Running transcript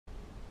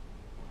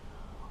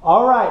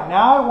All right,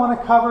 now I want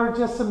to cover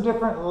just some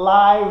different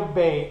live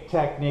bait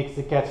techniques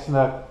to catch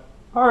snook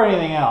or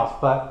anything else,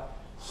 but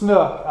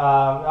snook.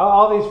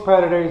 All these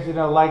predators,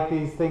 like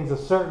these things a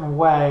certain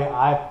way,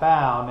 I've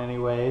found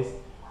anyways.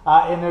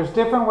 And there's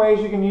different ways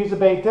you can use the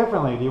bait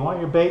differently. Do you want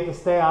your bait to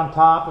stay on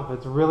top if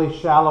it's really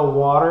shallow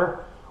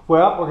water?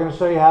 Well, we're going to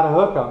show you how to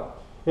hook them.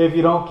 If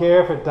you don't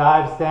care if it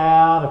dives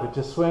down, if it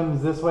just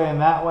swims this way and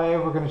that way,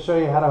 we're going to show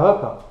you how to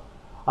hook them.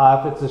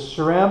 If it's a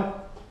shrimp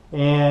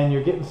and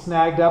you're getting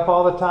snagged up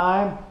all the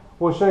time,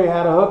 we'll show you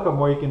how to hook them,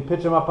 where you can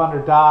pitch them up under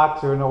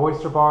docks or in the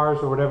oyster bars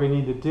or whatever you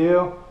need to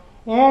do.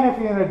 And if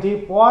you're in a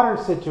deep water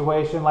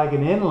situation like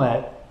an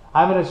inlet,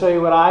 I'm going to show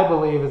you what I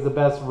believe is the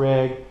best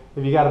rig.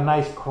 If you got a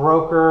nice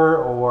croaker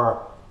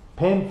or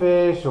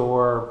pinfish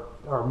or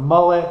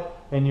mullet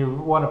and you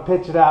want to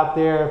pitch it out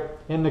there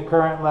in the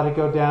current, let it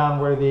go down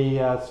where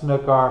the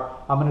snook are,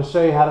 I'm going to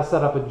show you how to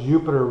set up a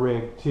Jupiter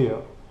rig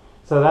too.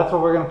 So that's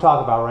what we're going to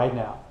talk about right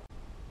now.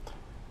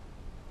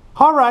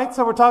 All right,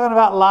 so we're talking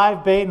about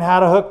live bait and how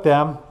to hook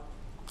them.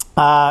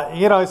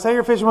 Say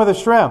you're fishing with a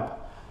shrimp.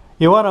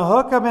 You want to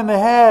hook them in the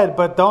head,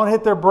 but don't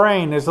hit their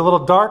brain. There's a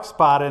little dark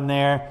spot in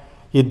there.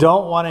 You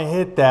don't want to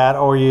hit that,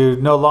 or you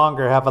no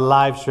longer have a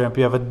live shrimp.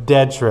 You have a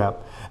dead shrimp.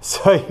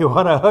 So you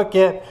want to hook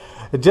it.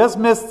 Just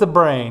miss the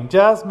brain.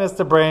 Just miss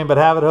the brain, but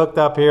have it hooked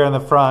up here in the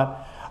front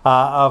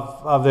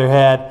of their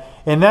head.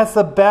 And that's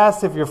the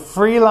best if you're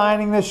free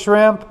lining the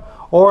shrimp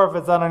or if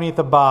it's underneath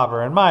the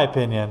bobber, in my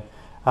opinion.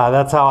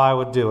 That's how I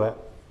would do it.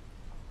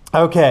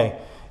 Okay,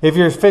 if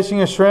you're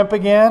fishing a shrimp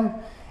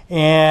again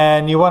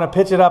and you want to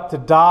pitch it up to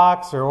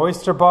docks or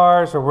oyster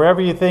bars or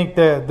wherever you think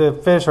the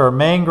fish, or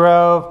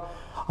mangrove,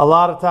 a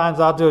lot of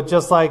times I'll do it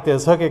just like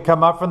this. Hook it,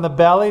 come up from the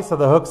belly so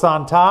the hook's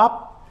on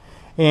top.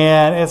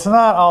 And it's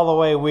not all the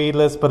way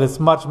weedless, but it's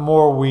much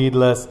more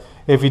weedless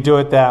if you do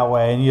it that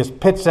way. And you just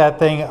pitch that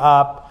thing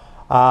up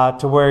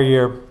to where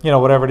you're,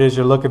 whatever it is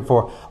you're looking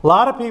for. A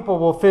lot of people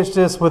will fish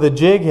this with a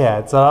jig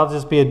head. So that'll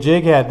just be a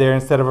jig head there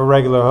instead of a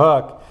regular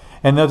hook.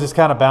 And they'll just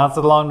kind of bounce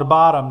it along the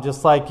bottom,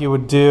 just like you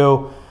would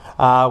do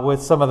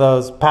with some of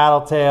those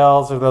paddle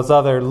tails or those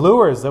other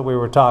lures that we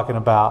were talking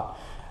about.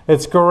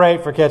 It's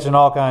great for catching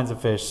all kinds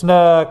of fish.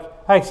 Snook,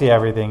 actually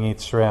everything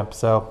eats shrimp.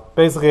 So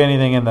basically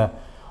anything in the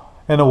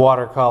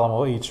water column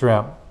will eat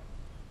shrimp.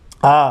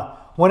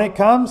 When it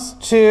comes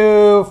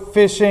to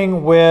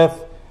fishing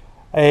with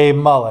a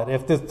mullet,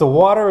 if the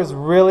water is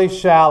really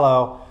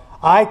shallow,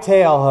 I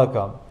tail hook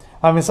them.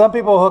 I mean, some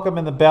people hook them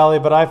in the belly,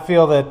 but I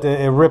feel that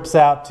it rips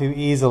out too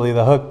easily,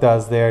 the hook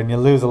does there, and you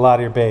lose a lot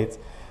of your baits.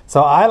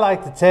 So I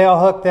like to tail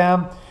hook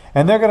them,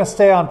 and they're going to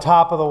stay on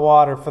top of the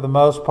water for the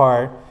most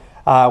part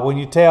when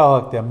you tail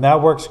hook them.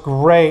 That works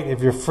great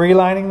if you're free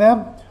lining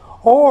them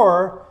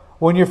or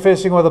when you're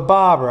fishing with a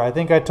bobber. I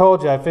think I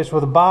told you I fish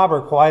with a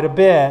bobber quite a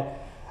bit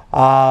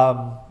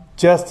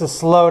just to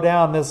slow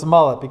down this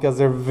mullet because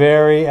they're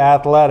very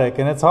athletic,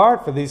 and it's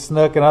hard for these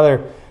snook and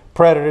other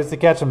predators to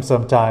catch them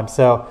sometimes.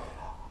 So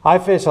I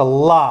fish a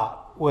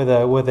lot with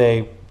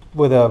a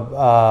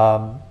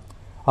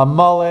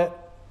mullet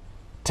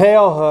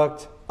tail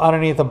hooked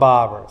underneath a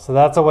bobber. So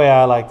that's the way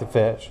I like to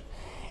fish.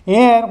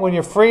 And when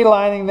you're free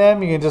lining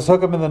them, you can just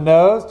hook them in the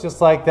nose just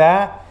like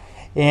that,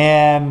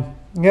 and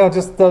they're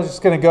just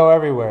going to go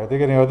everywhere. They're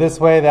going to go this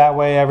way, that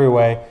way, every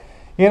way.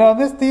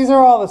 These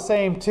are all the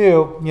same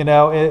too. You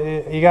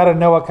got to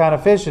know what kind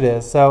of fish it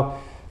is.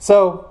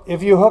 So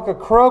if you hook a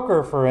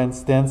croaker, for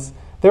instance,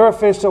 they're a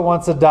fish that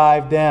wants to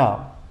dive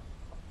down.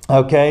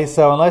 Okay,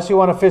 so unless you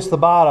want to fish the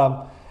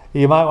bottom,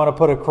 you might want to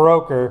put a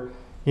croaker,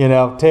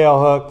 tail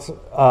hooked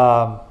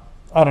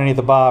underneath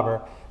the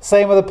bobber.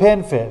 Same with a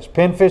pinfish.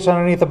 Pinfish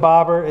underneath the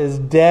bobber is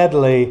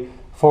deadly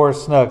for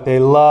snook. They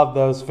love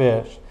those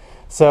fish.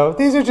 So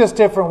these are just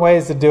different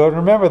ways to do it.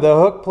 Remember, the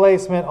hook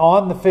placement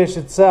on the fish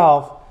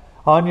itself,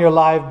 on your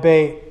live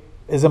bait,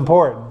 is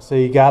important. So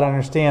you got to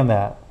understand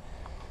that.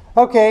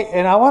 Okay,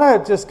 and I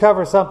want to just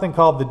cover something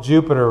called the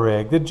Jupiter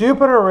rig. The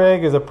Jupiter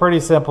rig is a pretty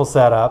simple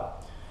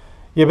setup.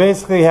 You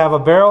basically have a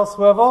barrel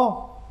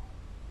swivel,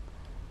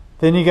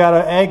 then you got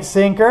an egg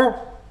sinker,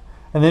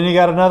 and then you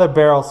got another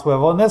barrel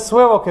swivel. And this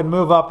swivel can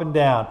move up and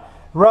down.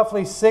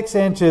 Roughly 6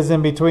 inches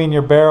in between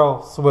your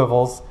barrel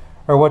swivels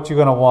are what you're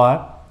going to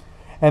want.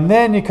 And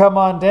then you come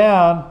on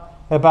down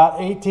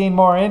about 18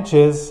 more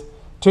inches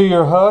to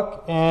your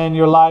hook and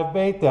your live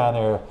bait down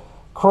there.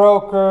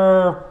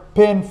 Croaker,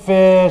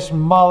 pinfish,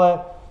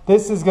 mullet,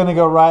 this is going to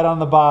go right on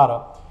the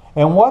bottom.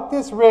 And what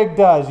this rig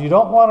does, you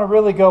don't want to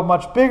really go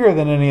much bigger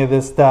than any of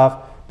this stuff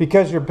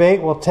because your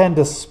bait will tend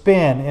to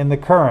spin in the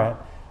current,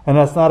 and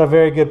that's not a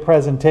very good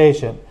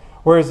presentation.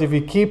 Whereas if you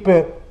keep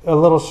it a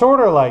little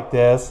shorter like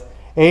this,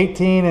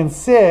 18 and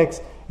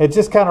 6, it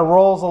just kind of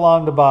rolls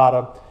along the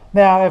bottom.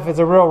 Now, if it's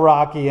a real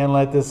rocky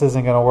inlet, this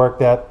isn't going to work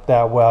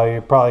that well.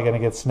 You're probably going to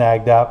get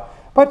snagged up.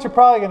 But you're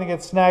probably going to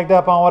get snagged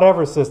up on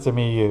whatever system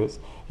you use.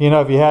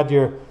 If you had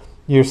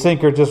your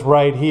sinker just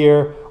right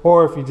here,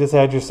 or if you just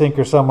had your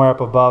sinker somewhere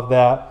up above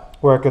that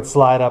where it could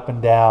slide up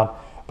and down.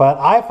 But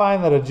I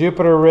find that a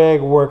Jupiter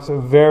rig works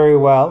very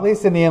well, at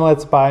least in the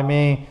inlets by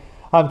me.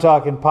 I'm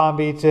talking Palm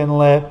Beach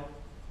Inlet,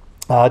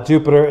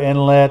 Jupiter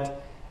Inlet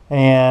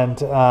and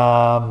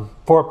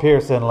Fort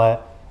Pierce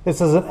Inlet. This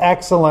is an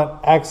excellent,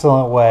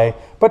 excellent way.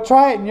 But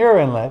try it in your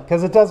inlet,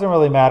 because it doesn't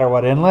really matter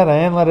what inlet.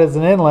 An inlet is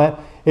an inlet.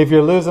 If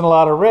you're losing a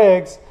lot of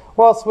rigs,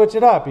 well, switch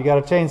it up. You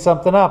got to change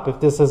something up if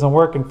this isn't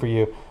working for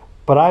you.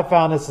 But I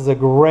found this is a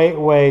great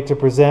way to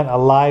present a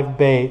live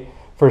bait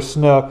for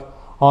snook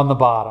on the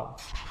bottom.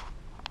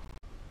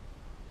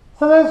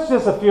 So that's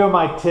just a few of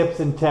my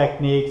tips and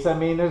techniques. I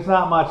mean, there's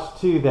not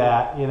much to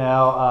that, you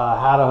know,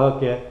 how to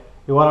hook it.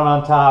 You want it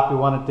on top, you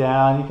want it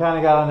down. You kind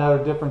of got to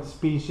know different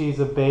species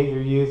of bait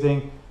you're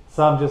using.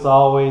 Some just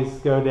always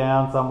go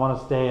down, some want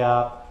to stay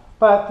up.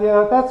 But you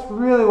know, that's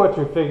really what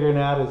you're figuring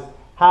out, is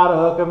how to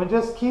hook them and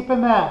just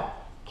keeping that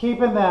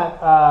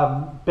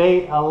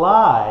bait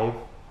alive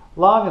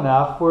long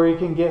enough where you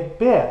can get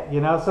bit.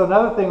 You know, so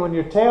another thing, when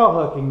you're tail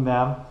hooking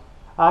them,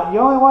 you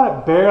only want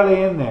it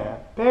barely in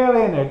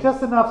there,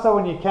 just enough so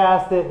when you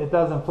cast it, it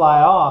doesn't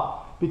fly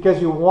off,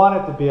 because you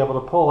want it to be able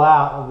to pull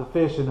out of the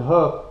fish and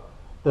hook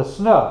the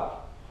snook.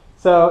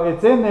 So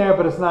it's in there,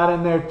 but it's not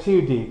in there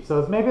too deep. So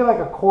it's maybe like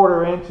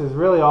 1/4 inch is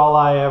really all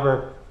I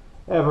ever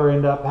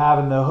end up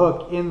having the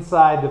hook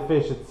inside the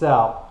fish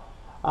itself.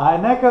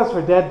 And that goes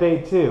for dead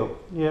bait too.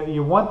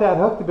 You want that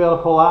hook to be able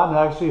to pull out and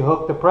actually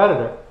hook the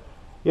predator.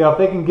 You know, if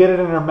they can get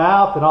it in their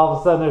mouth and all of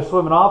a sudden they're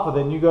swimming off with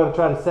it and you go to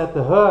try to set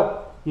the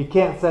hook, you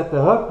can't set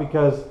the hook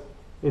because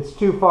it's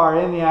too far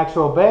in the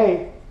actual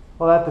bait.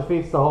 Well, that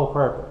defeats the whole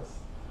purpose.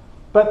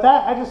 But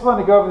that, I just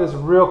wanted to go over this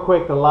real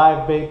quick, the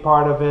live bait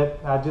part of it,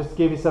 just to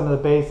give you some of the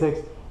basics.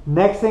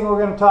 Next thing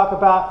we're going to talk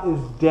about is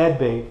dead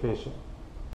bait fishing.